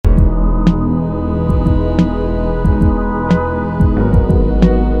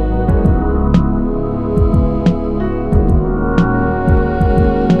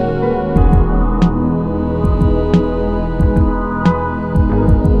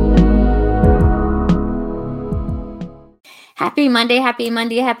Happy Monday, happy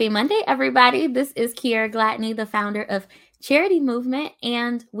Monday, happy Monday, everybody. This is Kiera Gladney, the founder of Charity Movement,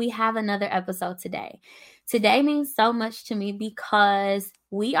 and we have another episode today. Today means so much to me because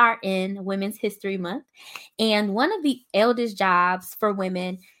we are in Women's History Month, and one of the eldest jobs for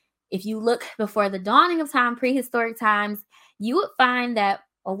women, if you look before the dawning of time, prehistoric times, you would find that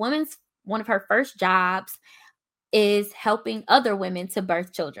one of her first jobs is helping other women to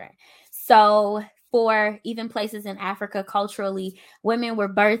birth children. So for even places in Africa, culturally, women were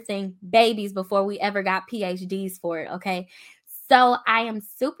birthing babies before we ever got PhDs for it, okay? So I am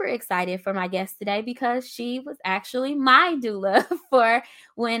super excited for my guest today because she was actually my doula for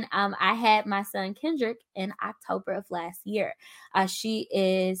when I had my son Kendrick in October of last year.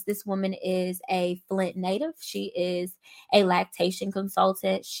 This woman is a Flint native. She is a lactation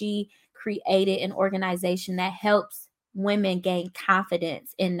consultant. She created an organization that helps women gain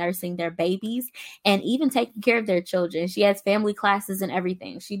confidence in nursing their babies and even taking care of their children. She has family classes and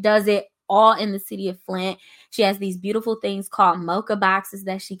everything. She does it all in the city of Flint. She has these beautiful things called mocha boxes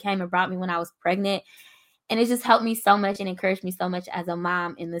that she came and brought me when I was pregnant. And it just helped me so much and encouraged me so much as a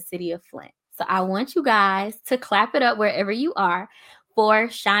mom in the city of Flint. So I want you guys to clap it up wherever you are for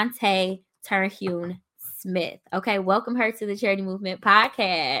Shantae Terhune Smith. Okay, welcome her to the Charity Movement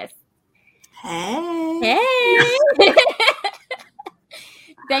podcast. Hey.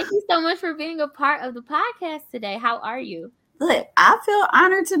 Thank you so much for being a part of the podcast today. How are you? Look, I feel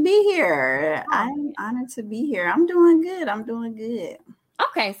honored to be here. I'm honored to be here. I'm doing good.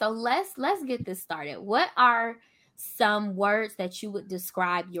 Okay, so let's get this started. What are some words that you would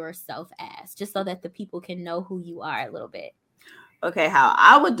describe yourself as, just so that the people can know who you are a little bit? Okay, how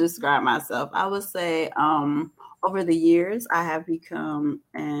I would describe myself, I would say over the years, I have become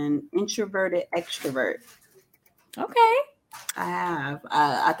an introverted extrovert. Okay. I have.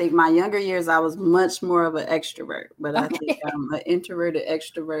 I think my younger years, I was much more of an extrovert, but I think I'm an introverted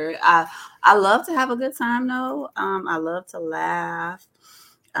extrovert. I love to have a good time, though. I love to laugh.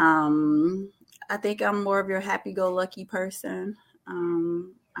 I think I'm more of your happy-go-lucky person.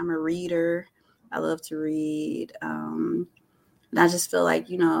 I'm a reader. I love to read. And I just feel like,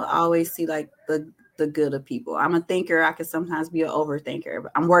 I always see like the good of people. I'm a thinker. I can sometimes be an overthinker,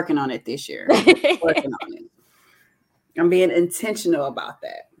 but I'm working on it this year. Working on it. I'm being intentional about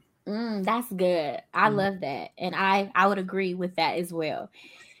that. That's good. I love that. And I would agree with that as well.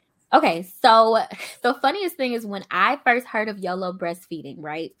 Okay, so the funniest thing is when I first heard of YOLO breastfeeding,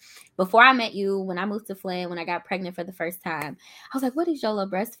 right? Before I met you, when I moved to Flint, when I got pregnant for the first time, I was like, what is YOLO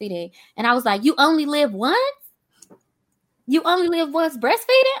breastfeeding? And I was like, you only live once? You only live once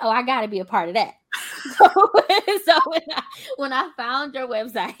breastfeeding? Oh, I got to be a part of that. So when I found your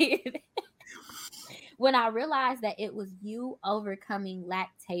website, when I realized that it was you overcoming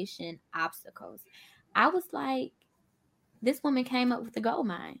lactation obstacles, I was like, this woman came up with the gold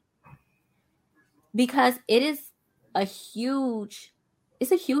mine. Because it's a huge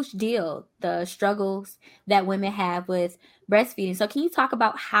deal, the struggles that women have with breastfeeding. So can you talk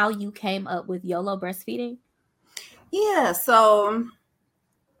about how you came up with YOLO breastfeeding? Yeah, so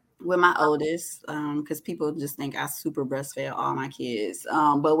with my oldest, because people just think I super breastfed all my kids.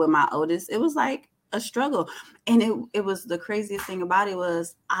 But with my oldest, it was like a struggle. And it was the craziest thing about it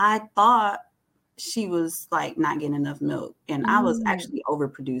was I thought she was like not getting enough milk, and I was actually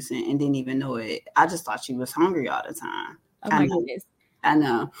overproducing and didn't even know it. I just thought she was hungry all the time. Oh my goodness. I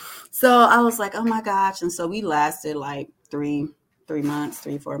know. So I was like, oh my gosh. And so we lasted like 4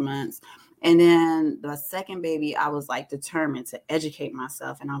 months. And then the second baby, I was like determined to educate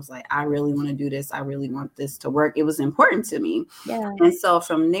myself. And I was like, I really want to do this. I really want this to work. It was important to me. Yeah. And so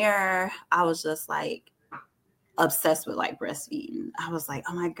from there, I was just like obsessed with like breastfeeding. I was like,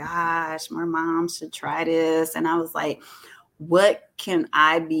 oh my gosh, more moms should try this. And I was like, what can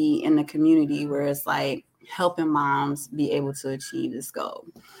I be in the community where it's like helping moms be able to achieve this goal?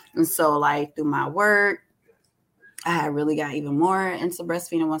 And so like through my work, I really got even more into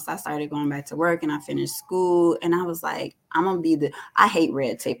breastfeeding once I started going back to work and I finished school. And I was like, I hate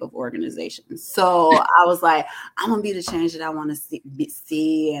red tape of organizations. So I was like, I'm going to be the change that I want to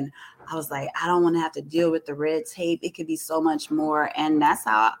see. And I was like, I don't want to have to deal with the red tape. It could be so much more. And that's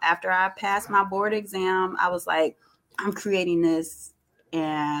how, after I passed my board exam, I was like, I'm creating this.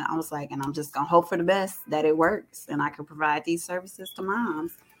 And I was like, and I'm just going to hope for the best that it works and I can provide these services to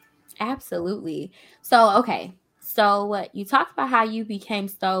moms. Absolutely. So, okay. So you talked about how you became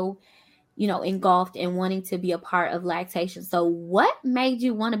so, engulfed in wanting to be a part of lactation. So what made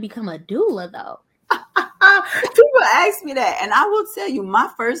you want to become a doula though? People ask me that. And I will tell you, my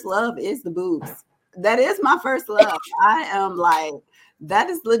first love is the boobs. That is my first love. I am like, That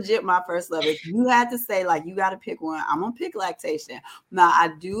is legit my first love. If you had to say, like, you got to pick one, I'm going to pick lactation. Now, I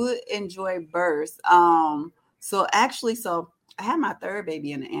do enjoy births. So I had my third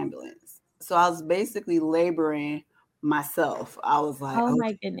baby in the ambulance. So I was basically laboring myself. I was like, oh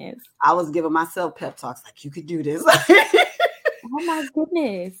my goodness. I was giving myself pep talks like, you could do this. Oh my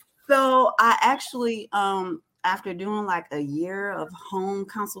goodness. So I actually, after doing like a year of home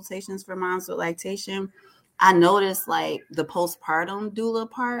consultations for moms with lactation, I noticed like the postpartum doula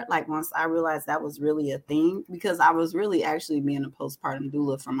part, like once I realized that was really a thing, because I was really actually being a postpartum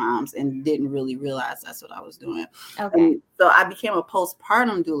doula for moms and didn't really realize that's what I was doing. Okay. And so I became a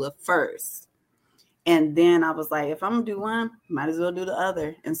postpartum doula first. And then I was like, if I'm gonna do one, might as well do the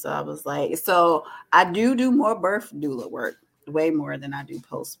other. And so I was like, so I do more birth doula work, way more than I do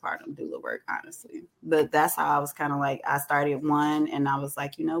postpartum doula work, honestly. But that's how I was kind of like, I started one and I was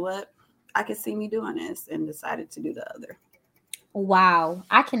like, you know what? I could see me doing this, and decided to do the other. Wow.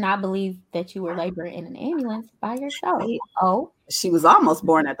 I cannot believe that you were laboring in an ambulance by yourself. Right. Oh. She was almost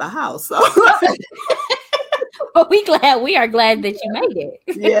born at the house. So But we are glad that you made it.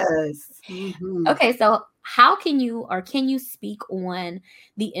 yes. Mm-hmm. Okay, so how can you speak on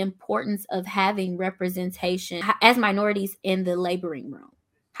the importance of having representation as minorities in the laboring room?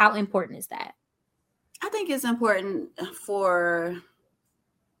 How important is that? I think it's important for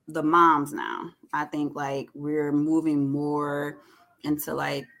the moms now. I think like we're moving more into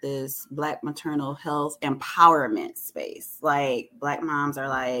like this Black maternal health empowerment space. Like Black moms are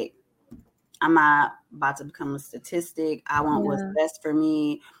like, I'm not about to become a statistic. I want what's best for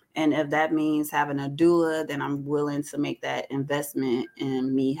me. And if that means having a doula, then I'm willing to make that investment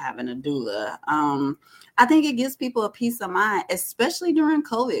in me having a doula. I think it gives people a peace of mind, especially during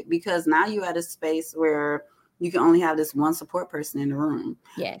COVID, because now you're at a space where you can only have this one support person in the room.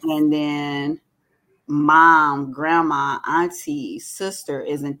 Yes. And then mom, grandma, auntie, sister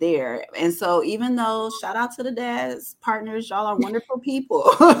isn't there. And so even though, shout out to the dads, partners, y'all are wonderful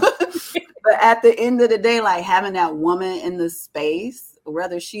people. But at the end of the day, like having that woman in the space,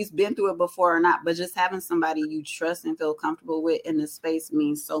 whether she's been through it before or not, but just having somebody you trust and feel comfortable with in the space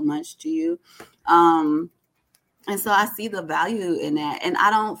means so much to you. And so I see the value in that. And I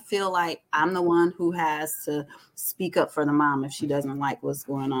don't feel like I'm the one who has to speak up for the mom if she doesn't like what's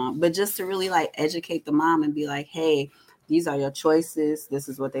going on, but just to really like educate the mom and be like, hey, these are your choices. This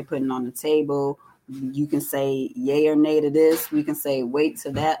is what they're putting on the table. You can say yay or nay to this. We can say wait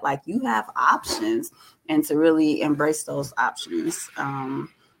to that. Like you have options, and to really embrace those options,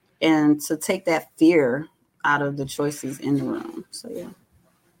 and to take that fear out of the choices in the room. So yeah.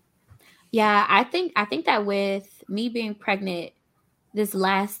 Yeah, I think that with me being pregnant this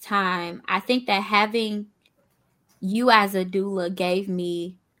last time, I think that having you as a doula gave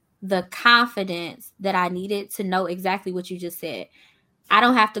me the confidence that I needed to know exactly what you just said. I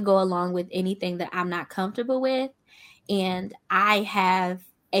don't have to go along with anything that I'm not comfortable with, and I have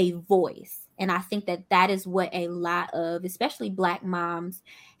a voice. And I think that is what a lot of, especially Black moms,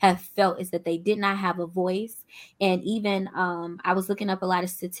 have felt, is that they did not have a voice. And even I was looking up a lot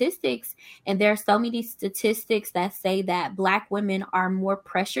of statistics, and there are so many statistics that say that Black women are more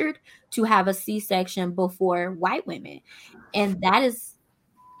pressured to have a C-section before white women. And that is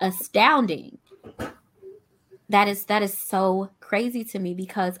astounding. That is so crazy to me,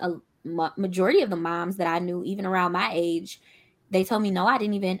 because a majority of the moms that I knew, even around my age, they told me, no, I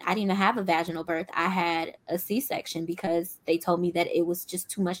didn't even have a vaginal birth. I had a C-section, because they told me that it was just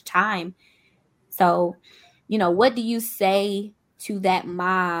too much time. So, what do you say to that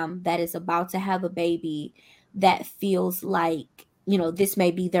mom that is about to have a baby that feels like, this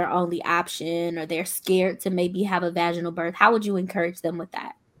may be their only option, or they're scared to maybe have a vaginal birth? How would you encourage them with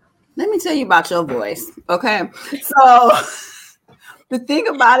that? Let me tell you about your voice. Okay. So the thing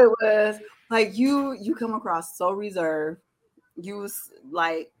about it was like, you come across so reserved. You was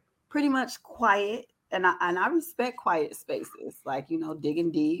like pretty much quiet. And I respect quiet spaces, like,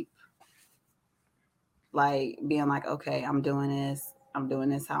 digging deep, like being like, okay, I'm doing this how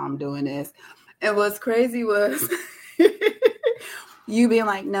I'm doing this. And what's crazy was you being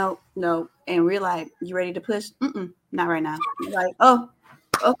like, no. And we're like, you ready to push? Not right now. You're like, oh,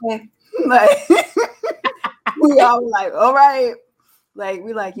 okay. Like we all were like, all right. Like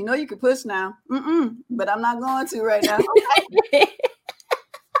we like, you can push now. But I'm not going to right now. Okay.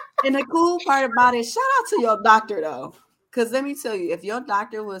 And the cool part about it, shout out to your doctor though. Because let me tell you, if your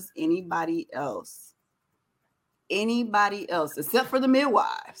doctor was anybody else, except for the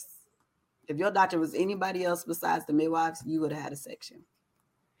midwives, if your doctor was anybody else besides the midwives, you would have had a section.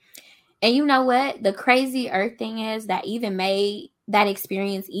 And you know what? The crazier thing is that even made that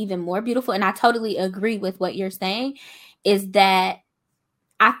experience even more beautiful. And I totally agree with what you're saying, is that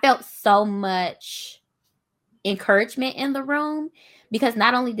I felt so much encouragement in the room, because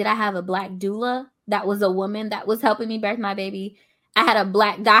not only did I have a Black doula that was a woman that was helping me birth my baby, I had a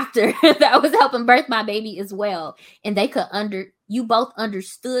Black doctor that was helping birth my baby as well. And they could you both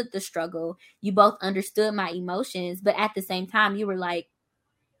understood the struggle. You both understood my emotions. But at the same time, you were like,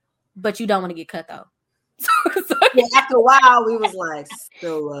 but you don't want to get cut though. Yeah, after a while, we was like,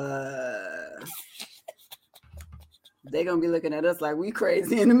 so they're gonna be looking at us like we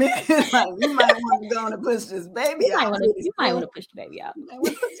crazy in a minute. Like, we might want to go and push this baby out. You might want to push the baby out. You might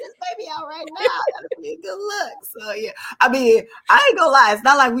want to push this baby out right now. That'd be a good look. So yeah, I mean, I ain't gonna lie. It's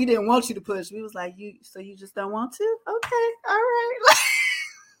not like we didn't want you to push. We was like, so you just don't want to? Okay, all right.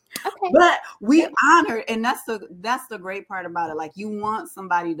 Okay. But we honor, and that's the great part about it. Like, you want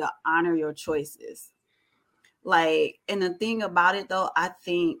somebody to honor your choices. Like, and the thing about it though, I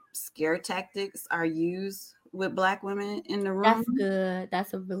think scare tactics are used with Black women in the room. That's good.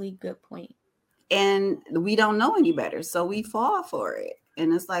 That's a really good point. And we don't know any better, so we fall for it.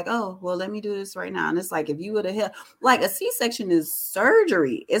 And it's like, oh, well, let me do this right now. And it's like, if you would have held, like, a C-section is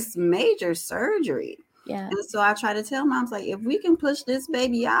surgery. It's major surgery. Yeah. And so I try to tell moms, like, if we can push this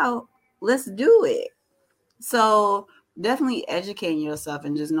baby out, let's do it. So definitely educating yourself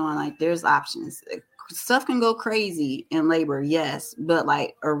and just knowing, like, there's options. Stuff can go crazy in labor, yes, but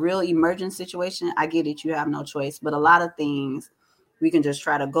like a real emergent situation, I get it, you have no choice. But a lot of things, we can just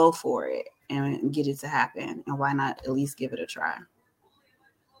try to go for it and get it to happen. And why not at least give it a try?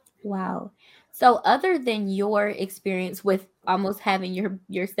 Wow. So other than your experience with almost having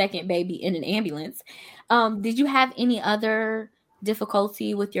your second baby in an ambulance, did you have any other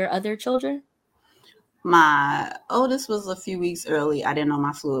difficulty with your other children? My oldest was a few weeks early. I didn't know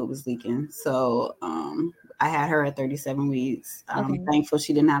my fluid was leaking. So I had her at 37 weeks. I'm thankful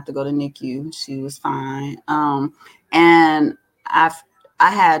she didn't have to go to NICU. She was fine. And I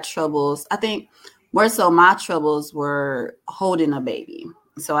had troubles. I think more so my troubles were holding a baby.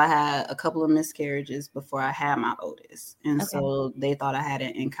 So I had a couple of miscarriages before I had my oldest. And so they thought I had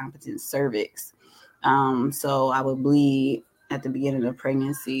an incompetent cervix. So I would bleed at the beginning of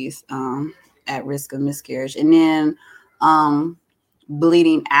pregnancies, at risk of miscarriage, and then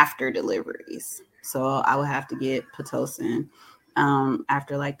bleeding after deliveries. So I would have to get Pitocin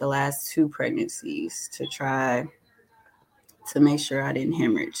after like the last 2 pregnancies to try to make sure I didn't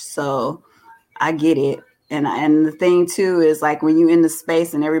hemorrhage. So I get it. And the thing too is, like, when you're in the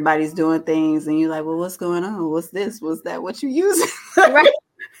space and everybody's doing things and you're like, well, what's going on? What's this? What's that? What you using? Right.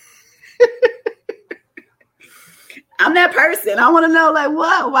 I'm that person. I want to know, like,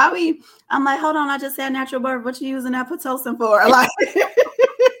 what? Why we? I'm like, hold on, I just had natural birth. What you using that Pitocin for? Like,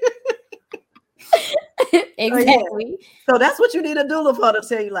 exactly. So that's what you need a doula for, to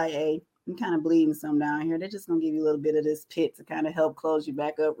tell you, like, hey, I'm kind of bleeding some down here. They're just gonna give you a little bit of this pit to kind of help close you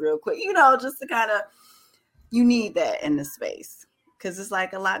back up real quick. You know, just to kind of, you need that in the space because it's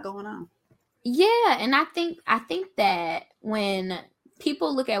like a lot going on. Yeah, and I think that when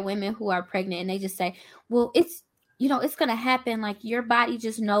people look at women who are pregnant and they just say, well, it's going to happen. Like, your body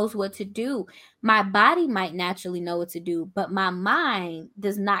just knows what to do. My body might naturally know what to do, but my mind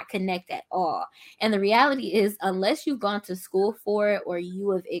does not connect at all. And the reality is, unless you've gone to school for it or you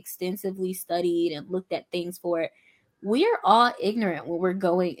have extensively studied and looked at things for it, we're all ignorant when we're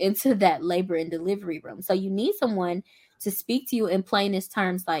going into that labor and delivery room. So you need someone to speak to you in plainest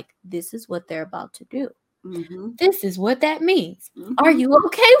terms, like, this is what they're about to do. Mm-hmm. This is what that means. Mm-hmm. Are you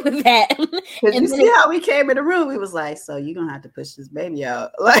okay with that? Because you see how we came in the room, we was like, so you're gonna have to push this baby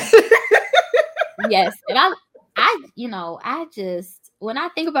out. Like, yes. And I just, when I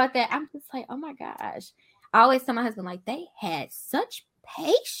think about that, I'm just like, oh my gosh. I always tell my husband, like, they had such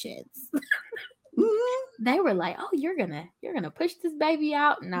patience. Mm-hmm. They were like, oh, you're gonna push this baby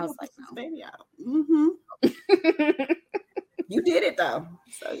out. And I was like, no. Baby out. Mm-hmm. You did it though.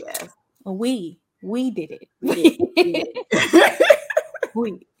 So yes. We did it.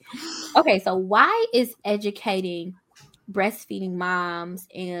 We. Okay, so why is educating breastfeeding moms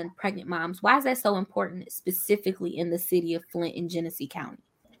and pregnant moms, why is that so important, specifically in the city of Flint and Genesee County?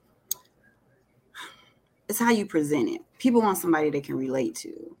 It's how you present it. People want somebody they can relate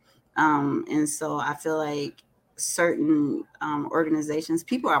to. And so I feel like certain organizations,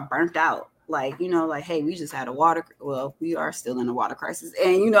 people are burnt out. Like, like, hey, we just had we are still in a water crisis.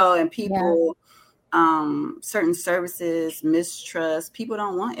 And, and people, certain services, mistrust, people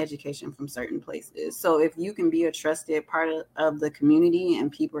don't want education from certain places. So if you can be a trusted part of the community and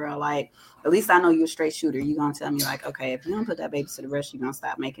people are like, at least I know you're a straight shooter. You're going to tell me, like, okay, if you don't put that baby to the rest, you're going to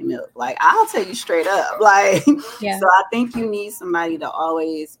stop making milk. Like, I'll tell you straight up. Like, yeah. So I think you need somebody to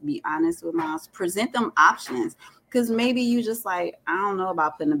always be honest with moms, present them options. Because maybe you just like, I don't know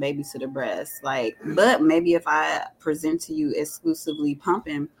about putting a baby to the breast. Like, but maybe if I present to you exclusively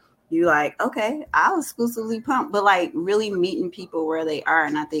pumping, you like, okay, I'll exclusively pump. But like really meeting people where they are.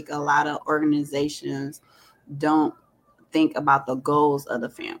 And I think a lot of organizations don't think about the goals of the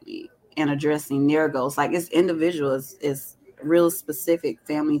family and addressing their goals. Like it's individuals, it's real specific,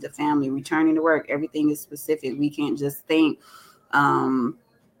 family to family, returning to work. Everything is specific. We can't just think,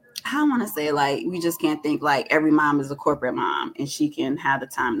 I want to say like we just can't think like every mom is a corporate mom and she can have the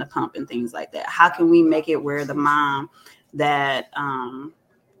time to pump and things like that. How can we make it where the mom that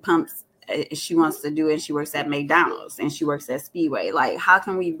pumps, she wants to do it, she works at McDonald's and she works at Speedway? Like how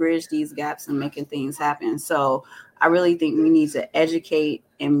can we bridge these gaps and making things happen? So I really think we need to educate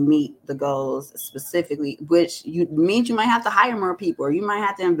and meet the goals specifically, which means you might have to hire more people or you might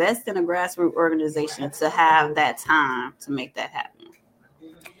have to invest in a grassroots organization to have that time to make that happen.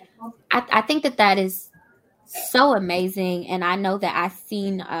 I think that is so amazing. And I know that I've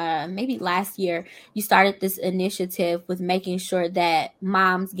seen maybe last year you started this initiative with making sure that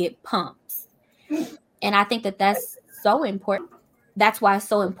moms get pumps. And I think that that's so important. That's why it's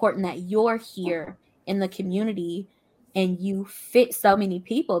so important that you're here in the community and you fit so many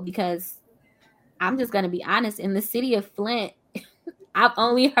people, because I'm just going to be honest, in the city of Flint, I've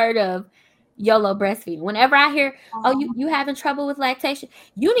only heard of YOLO breastfeeding. Whenever I hear, oh, you having trouble with lactation,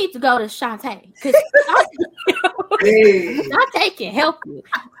 you need to go to Shantae, because Shantae can help you.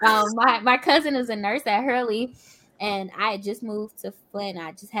 My cousin is a nurse at Hurley, and I had just moved to Flint.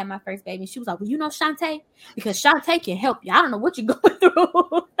 I just had my first baby. She was like, well, you know Shantae? Because Shantae can help you. I don't know what you're going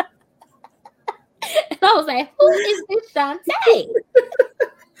through. And I was like, who is this Shantae?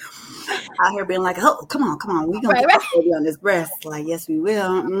 Out here being like, oh, come on, we gonna get baby on this breast. Like, yes, we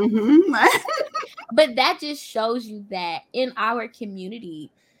will. Mm-hmm. But that just shows you that in our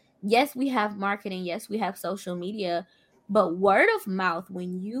community, yes, we have marketing, yes, we have social media, but word of mouth,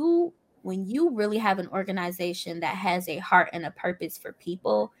 when you really have an organization that has a heart and a purpose for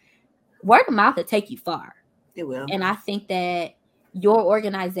people, word of mouth will take you far. It will. And I think that your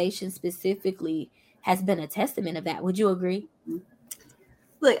organization specifically has been a testament of that. Would you agree?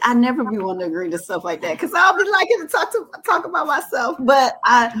 Look, I never be wanting to agree to stuff like that because I'll be liking to talk about myself. But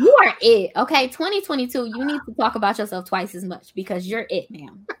you are it. Okay, 2022, you need to talk about yourself twice as much because you're it,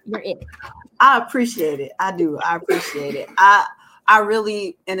 ma'am. You're it. I appreciate it. I do. I appreciate it. I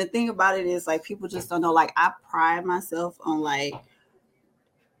really, and the thing about it is like people just don't know. Like I pride myself on like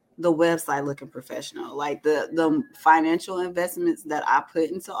the website looking professional, like the financial investments that I put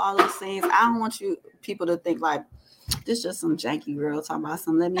into all those things. I don't want people to think like, this just some janky girl talking about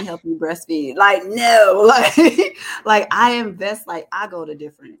some, let me help you breastfeed. Like, no, like I invest, like I go to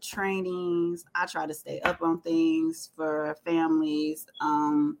different trainings. I try to stay up on things for families.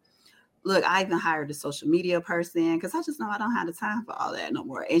 Look, I even hired a social media person because I just know I don't have the time for all that no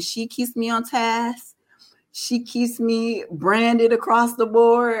more. And she keeps me on task. She keeps me branded across the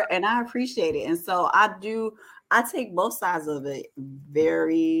board, and I appreciate it. And so I take both sides of it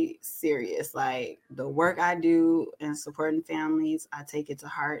very serious. Like the work I do in supporting families, I take it to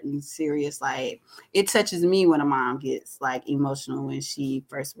heart and serious. Like it touches me when a mom gets like emotional when she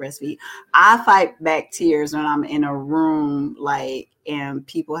first breastfeed. I fight back tears when I'm in a room, like, and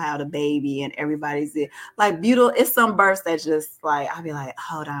people have a baby and everybody's there. Like beautiful. It's some births that just like, I'll be like,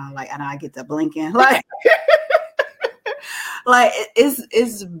 hold on. Like, and I get to blinking. Like, like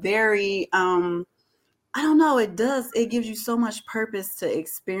it's very, I don't know. It gives you so much purpose to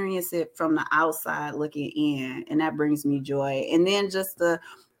experience it from the outside looking in. And that brings me joy. And then just the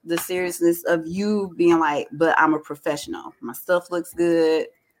seriousness of you being like, but I'm a professional. My stuff looks good.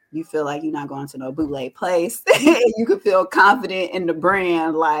 You feel like you're not going to no bootleg place. You can feel confident in the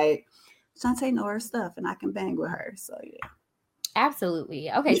brand. Like, Shantae know her stuff and I can bang with her. So, yeah.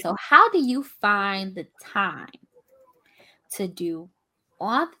 Absolutely. Okay. So how do you find the time to do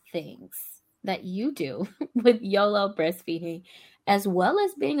all the things that you do with YOLO breastfeeding, as well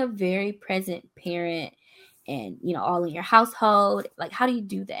as being a very present parent and, all in your household? Like, how do you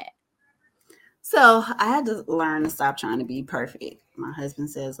do that? So I had to learn to stop trying to be perfect. My husband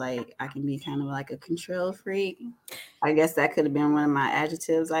says like I can be kind of like a control freak. I guess that could have been one of my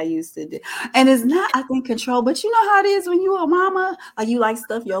adjectives I used to do. And it's not, I think, control, but you know how it is when you're a mama, like you like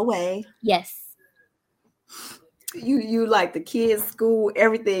stuff your way. Yes. You like the kids, school,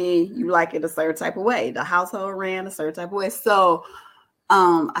 everything, you like it a certain type of way. The household ran a certain type of way. So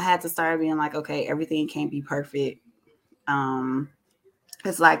I had to start being like, okay, everything can't be perfect.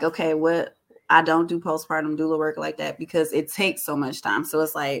 It's like, okay, what I don't do postpartum doula work like that because it takes so much time. So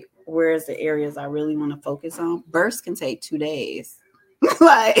it's like, where's the areas I really want to focus on? Births can take 2 days.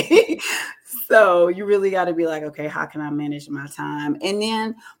 Like, so you really got to be like, okay, how can I manage my time? And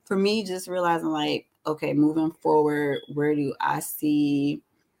then for me, just realizing like, okay, moving forward, where do I see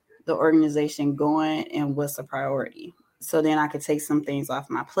the organization going and what's a priority? So then I could take some things off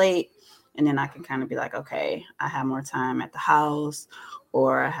my plate, and then I can kind of be like, okay, I have more time at the house,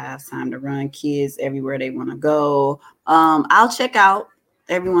 or I have time to run kids everywhere they want to go. I'll check out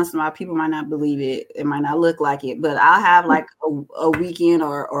every once in a while. People might not believe it. It might not look like it, but I'll have like a weekend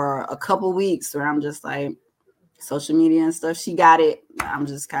or a couple weeks where I'm just like, social media and stuff. She got it. I'm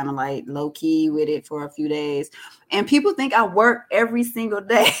just kind of like low key with it for a few days. And people think I work every single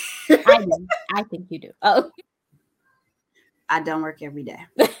day. I do. I think you do. Oh, I don't work every day.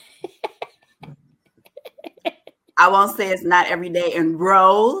 I won't say it's not every day in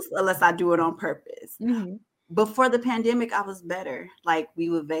rows unless I do it on purpose. mm-hmm. Before the pandemic, I was better. Like we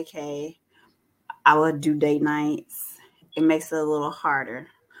would vacay. I would do date nights. It makes it a little harder.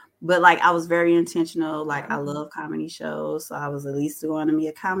 But like I was very intentional. Like I love comedy shows. So I was at least going to me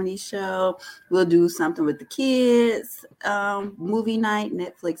a comedy show. We'll do something with the kids, movie night,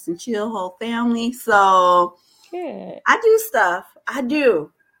 Netflix and chill, whole family. So Good. I do stuff. I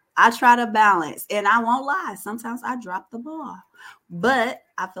do. I try to balance. And I won't lie. Sometimes I drop the ball. But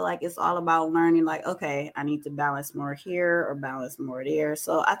I feel like it's all about learning, like, okay, I need to balance more here or balance more there.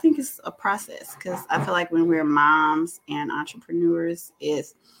 So I think it's a process because I feel like when we're moms and entrepreneurs,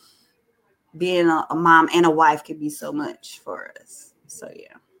 it's being a mom and a wife could be so much for us. So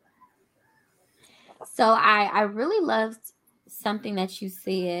yeah. So I really loved something that you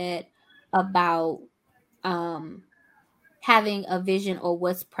said about having a vision or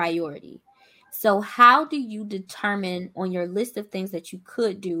what's priority. So how do you determine on your list of things that you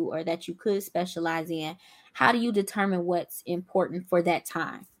could do or that you could specialize in? How do you determine what's important for that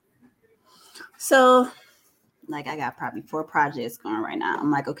time? So like I got probably 4 projects going right now.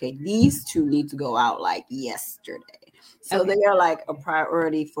 I'm like, okay, these 2 need to go out like yesterday. So Okay. they are like a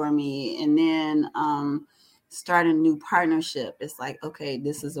priority for me. And then starting a new partnership, it's like, okay,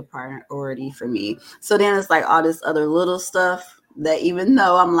 this is a priority for me. So then it's like all this other little stuff that even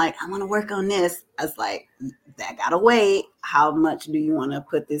though I'm like, I want to work on this, it's like, that gotta wait. How much do you want to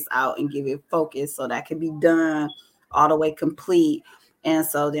put this out and give it focus so that can be done all the way complete? And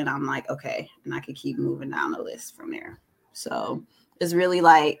so then I'm like, okay, and I could keep moving down the list from there. So it's really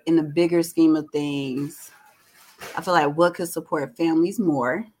like in the bigger scheme of things, I feel like what could support families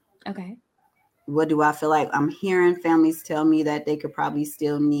more? Okay. What do I feel like I'm hearing families tell me that they could probably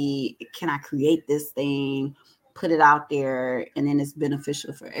still need? Can I create this thing, put it out there, and then it's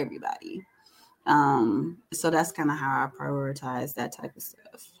beneficial for everybody? So that's kind of how I prioritize that type of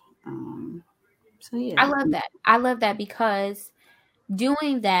stuff. So yeah. I love that. I love that because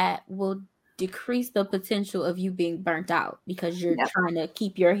doing that will decrease the potential of you being burnt out because you're Yep. trying to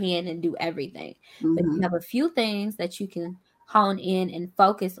keep your hand and do everything. But if Mm-hmm. you have a few things that you can hone in and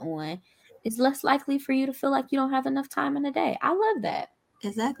focus on, it's less likely for you to feel like you don't have enough time in a day. I love that.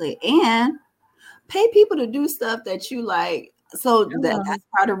 Exactly. And pay people to do stuff that you like. So that's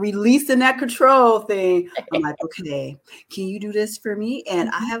part of releasing that control thing. I'm like, okay, can you do this for me? And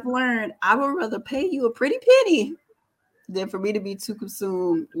I have learned I would rather pay you a pretty penny than for me to be too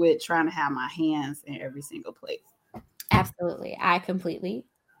consumed with trying to have my hands in every single place. Absolutely. I completely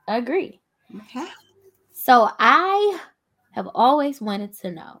agree. Okay. So I have always wanted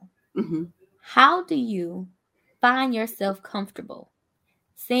to know, Mm-hmm. how do you find yourself comfortable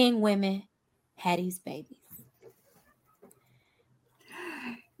seeing women have these babies?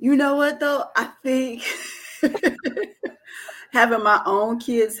 You know what though? I think having my own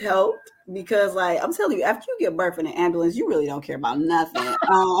kids helped because, like, I'm telling you, after you give birth in an ambulance, you really don't care about nothing.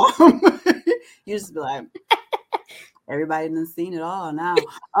 You just be like, everybody done seen it all now.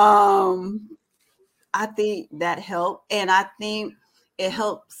 I think that helped, and I think it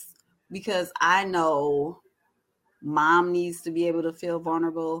helps because I know mom needs to be able to feel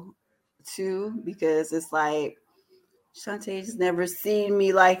vulnerable too, because it's like Shantae's never seen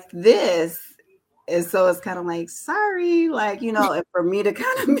me like this. And so it's kind of like, sorry, like, and for me to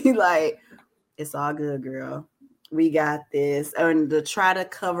kind of be like, it's all good, girl. We got this. And to try to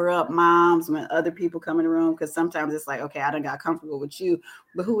cover up moms when other people come in the room, because sometimes it's like, okay, I done got comfortable with you,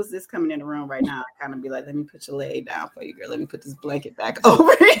 but who is this coming in the room right now? I kind of be like, let me put your leg down for you, girl. Let me put this blanket back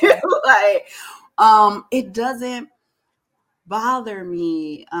over you. Like, it doesn't bother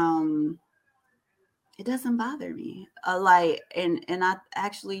me. It doesn't bother me. And I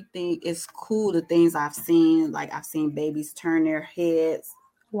actually think it's cool the things I've seen. Like I've seen babies turn their heads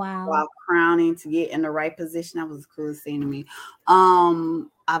Wow. while crowning to get in the right position. That was the coolest thing to me. I've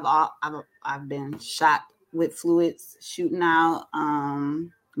been shocked with fluids shooting out.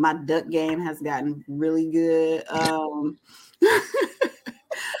 My duck game has gotten really good.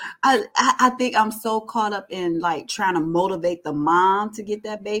 I think I'm so caught up in like trying to motivate the mom to get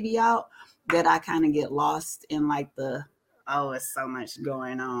that baby out that I kind of get lost in like the, oh, it's so much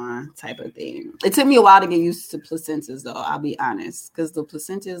going on type of thing. It took me a while to get used to placentas, though, I'll be honest, because the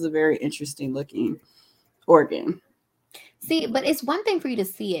placenta is a very interesting looking organ. See, but it's one thing for you to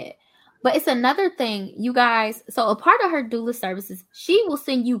see it, but it's another thing, you guys. So a part of her doula services, she will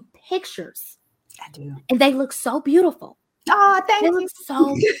send you pictures. I do. And they look so beautiful. Oh, thank you. They look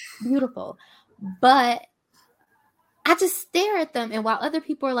so beautiful. But I just stare at them, and while other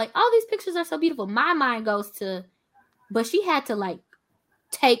people are like, oh, these pictures are so beautiful, my mind goes to, but she had to like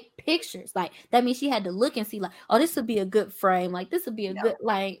take pictures. Like that means she had to look and see like, oh, this would be a good frame. Like this would be a good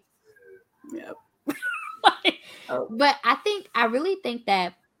like. Yep. But I really think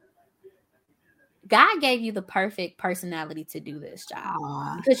that God gave you the perfect personality to do this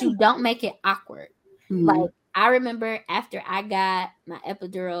job because you don't make it awkward. Mm-hmm. Like I remember after I got my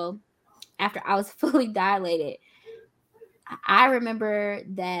epidural, after I was fully dilated, I remember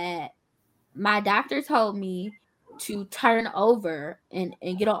that my doctor told me to turn over and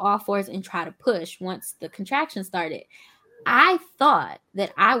get on all fours and try to push once the contraction started. I thought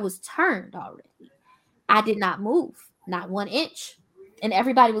that I was turned already. I did not move, not 1 inch. And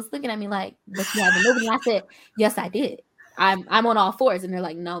everybody was looking at me like, but you haven't moved. And I said, yes, I did. I'm on all fours. And they're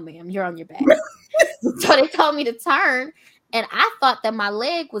like, no, ma'am, you're on your back. So they told me to turn. And I thought that my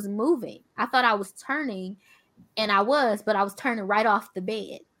leg was moving. I thought I was turning. And I was, but I was turning right off the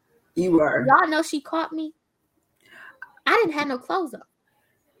bed. You were. Y'all know she caught me. I didn't have no clothes on.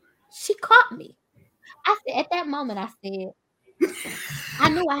 She caught me. I said, at that moment, I said, I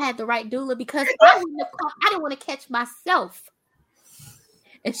knew I had the right doula because I didn't want to catch myself.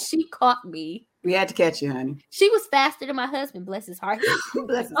 And she caught me. We had to catch you, honey. She was faster than my husband, bless his heart.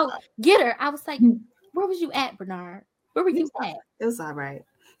 Bless his heart. Get her. I was like, where was you at, Bernard? Where were you at? It was all right.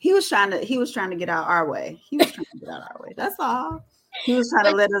 He was trying to get out our way. That's all. He was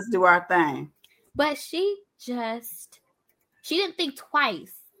trying to let us do our thing. But she didn't think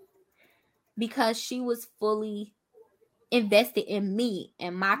twice because she was fully invested in me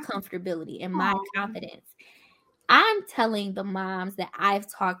and my comfortability and my confidence. I'm telling the moms that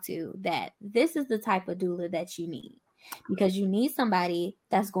I've talked to that this is the type of doula that you need because you need somebody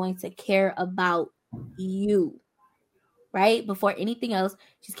that's going to care about you, right? Before anything else,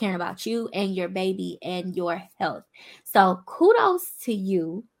 she's caring about you and your baby and your health. So kudos to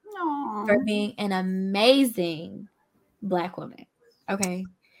you for being an amazing Black woman. Okay.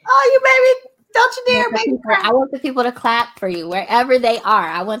 Oh, you baby. Don't you dare make me cry. I want the people to clap for you wherever they are.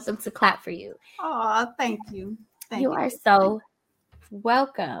 I want them to clap for you. Oh, thank you. You are so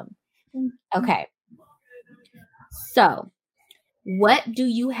welcome. Okay. So, what do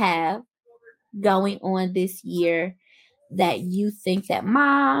you have going on this year that you think that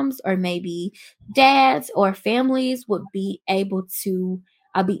moms or maybe dads or families would be able to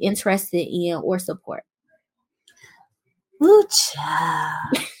be interested in or support? Ooh,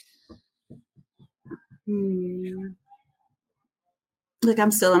 child. Look,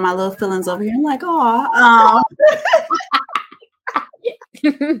 I'm still in my little feelings over here. I'm like, oh.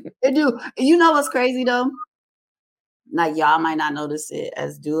 They do. You know what's crazy though? Like y'all might not notice it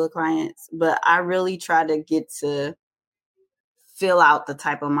as doula clients, but I really try to get to fill out the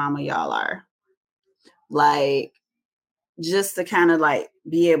type of mama y'all are. Like just to kind of like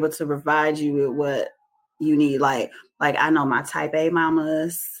be able to provide you with what you need. Like I know my type A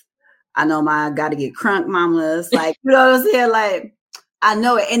mamas. I know my gotta get crunk mamas. Like, you know what I'm saying? Like, I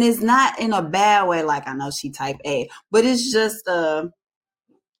know it. And it's not in a bad way. Like, I know she type A, but it's just to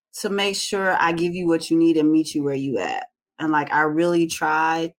make sure I give you what you need and meet you where you at. And like, I really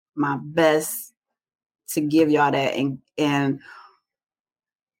tried my best to give y'all that. And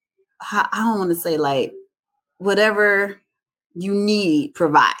I don't want to say like, whatever you need,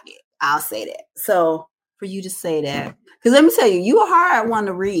 provide it. I'll say that. So for you to say that, because let me tell you, you a hard one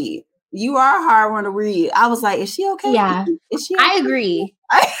to read. You are a hard one to read. I was like, is she okay? Yeah. Is she okay? I agree.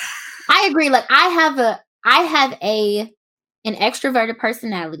 I agree. Like I have an extroverted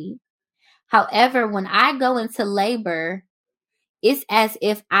personality. However, when I go into labor, it's as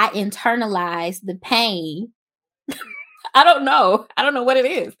if I internalize the pain. I don't know what it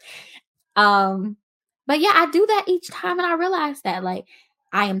is. But yeah, I do that each time and I realize that like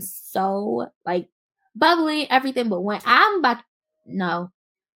I am so like bubbly, everything, but when I'm about no.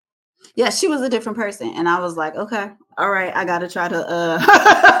 Yeah, she was a different person. And I was like, okay, all right, I gotta try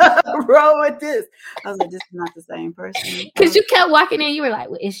to roll with this. I was like, this is not the same person. Because you kept walking in, you were like,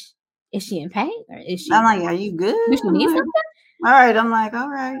 well, is is she in pain or is she? I'm like, are you good? Do she need something? All right. I'm like, all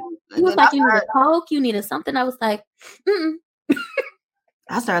right. He was like, you needed Coke, you needed something. I was like, mm-mm.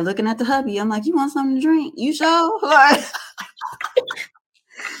 I started looking at the hubby. I'm like, you want something to drink? You sure?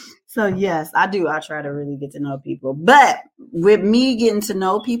 So yes, I do. I try to really get to know people. But with me getting to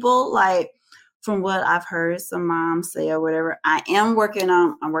know people, like from what I've heard some moms say or whatever, I'm working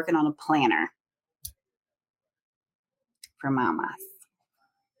on a planner for mamas.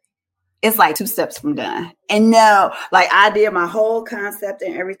 It's like 2 steps from done. And no, like I did my whole concept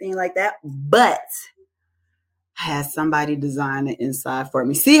and everything like that, but had somebody design the inside for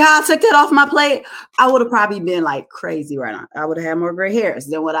me. See how I took that off my plate? I would have probably been like crazy right now. I would have had more gray hairs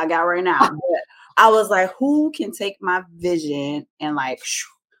than what I got right now. But I was like, who can take my vision and like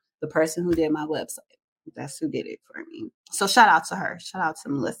the person who did my website? That's who did it for me. So shout out to her. Shout out to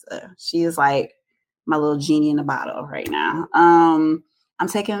Melissa. She is like my little genie in a bottle right now. I'm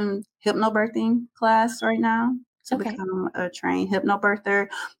taking hypnobirthing class right now to become a trained hypnobirther.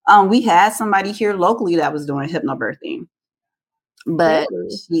 We had somebody here locally that was doing hypnobirthing, but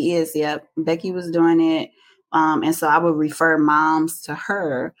she is, Becky was doing it. And so I would refer moms to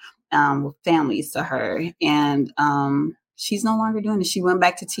her, families to her. And she's no longer doing it. She went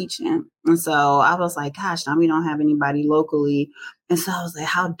back to teaching. And so I was like, gosh, now we don't have anybody locally. And so I was like,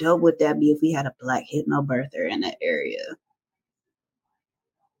 how dope would that be if we had a Black hypnobirther in that area?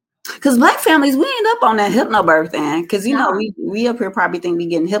 Because Black families, we end up on that hypnobirthing. Because, you know, we up here probably think we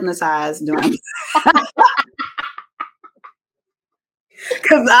getting hypnotized doing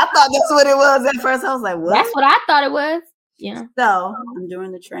because I thought that's what it was at first. I was like, what? That's what I thought it was. Yeah. So I'm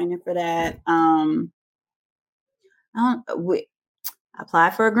doing the training for that. I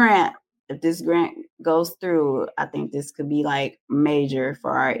applied for a grant. If this grant goes through, I think this could be like major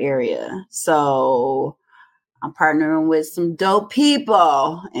for our area. So I'm partnering with some dope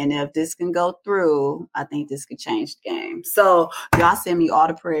people. And if this can go through, I think this could change the game. So y'all send me all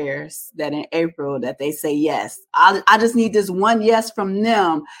the prayers that in April that they say yes. I just need this one yes from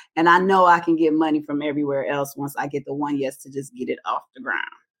them. And I know I can get money from everywhere else once I get the one yes to just get it off the ground.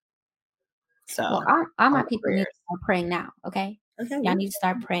 So all my people need to start praying now. Okay. Y'all need to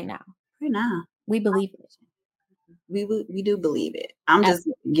start praying now. Pray now. We believe it. We do believe it. I'm just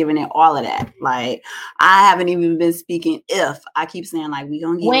giving it all of that. Like I haven't even been speaking. If I keep saying like we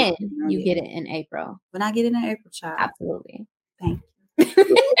gonna get when you get it in April. When I get it in April, child. Absolutely. Thank you.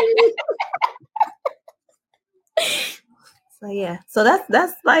 So yeah. So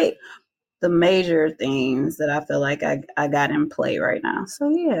that's like the major things that I feel like I got in play right now. So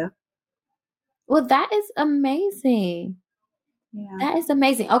yeah. Well, that is amazing. Yeah. That is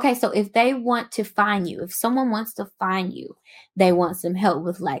amazing. Okay, so if they want to find you, if someone wants to find you, they want some help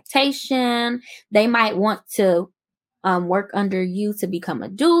with lactation, they might want to work under you to become a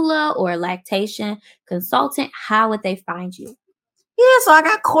doula or a lactation consultant, how would they find you? Yeah, so I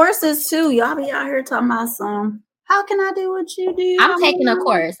got courses too. Y'all be out here talking about some, how can I do what you do? I'm taking a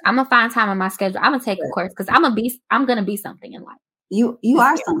course. I'm going to find time on my schedule. I'm going to take a course because I'm going to be something in life. You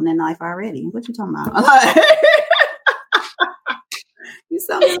are something in life already. What you talking about? You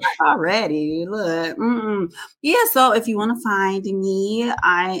something already. Look. Yeah, so if you want to find me,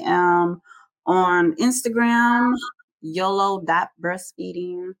 I am on Instagram,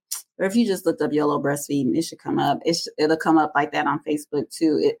 YOLO.breastfeeding. Or if you just looked up YOLO breastfeeding, it should come up. It'll come up like that on Facebook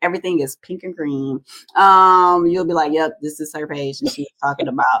too. Everything is pink and green. You'll be like, yep, this is her page and she's talking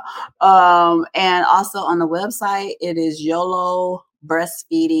about. And also on the website, it is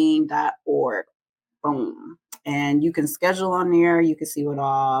YOLObreastfeeding.org. Boom. And you can schedule on there. You can see what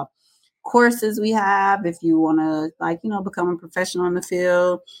all courses we have if you want to, become a professional in the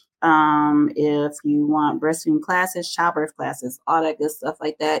field. If you want breastfeeding classes, childbirth classes, all that good stuff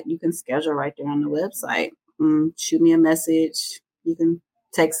like that, you can schedule right there on the website. Shoot me a message. You can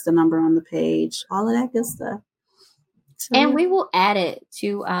text the number on the page, all of that good stuff. So, and we will add it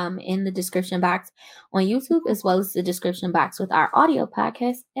to in the description box on YouTube as well as the description box with our audio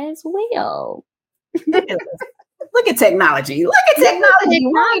podcast as well. Look at technology.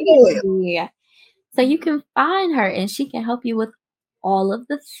 Yeah. So you can find her and she can help you with all of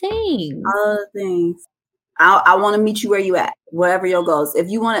the things. I want to meet you where you at, wherever your goals. If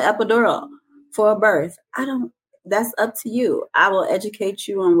you want an epidural for a birth, that's up to you. I will educate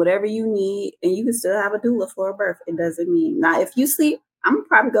you on whatever you need and you can still have a doula for a birth. It doesn't mean. Now, if you sleep, I'm going to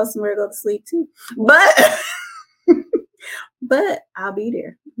probably go somewhere to go to sleep too. But I'll be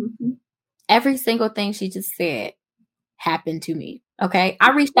there. Mm-hmm. Every single thing she just said happened to me. Okay.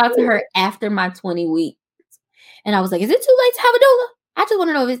 I reached out to her after my 20 weeks and I was like, is it too late to have a doula? I just want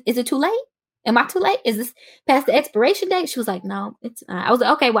to know, is it too late? Am I too late? Is this past the expiration date? She was like, no, it's not. I was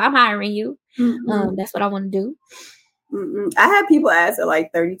like, okay, well, I'm hiring you. That's what I want to do. I had people ask at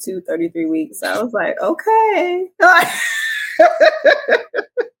like 32, 33 weeks. So I was like, okay.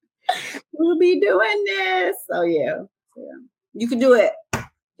 We'll be doing this. So yeah. You can do it.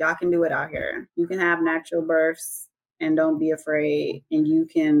 Y'all can do it out here. You can have natural births and don't be afraid. And you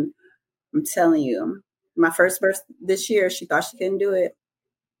can, I'm telling you, my first birth this year, she thought she couldn't do it.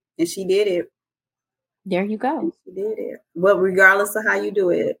 And she did it. There you go. And she did it. Well, regardless of how you do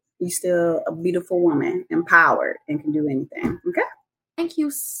it, you're still a beautiful woman, empowered, and can do anything. Okay? Thank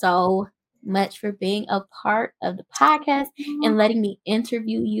you so much for being a part of the podcast and letting me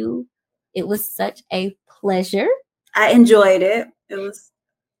interview you. It was such a pleasure. I enjoyed it. It was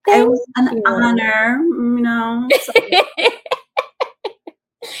an honor, you know.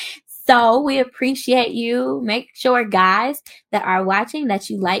 So we appreciate you. Make sure, guys, that are watching that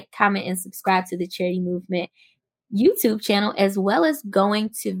you like, comment, and subscribe to the Charity Movement YouTube channel, as well as going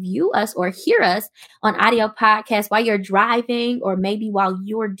to view us or hear us on audio podcasts while you're driving, or maybe while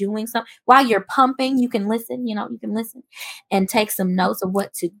you're doing something, while you're pumping. You can listen, and take some notes of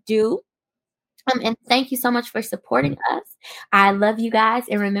what to do. And thank you so much for supporting us. I love you guys.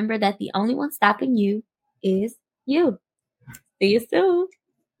 And remember that the only one stopping you is you. See you soon.